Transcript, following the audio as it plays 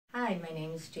Hi, my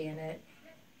name is Janet,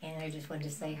 and I just wanted to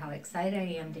say how excited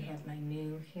I am to have my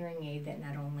new hearing aid that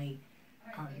not only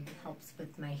helps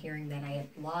with my hearing that I have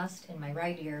lost in my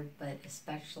right ear, but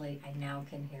especially I now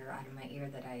can hear out of my ear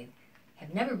that I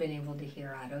have never been able to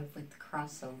hear out of with the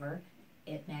crossover.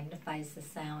 It magnifies the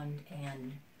sound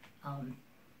and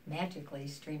magically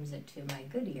streams it to my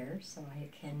good ear so I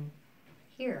can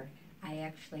hear. I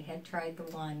actually had tried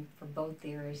the one for both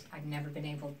ears. I've never been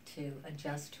able to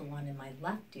adjust to one in my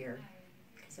left ear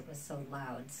because it was so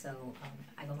loud. So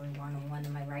I've only worn one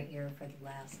in my right ear for the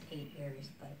last 8 years.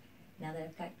 But now that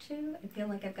I've got two, I feel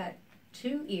like I've got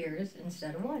 2 ears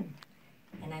instead of one.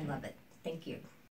 And I love it. Thank you.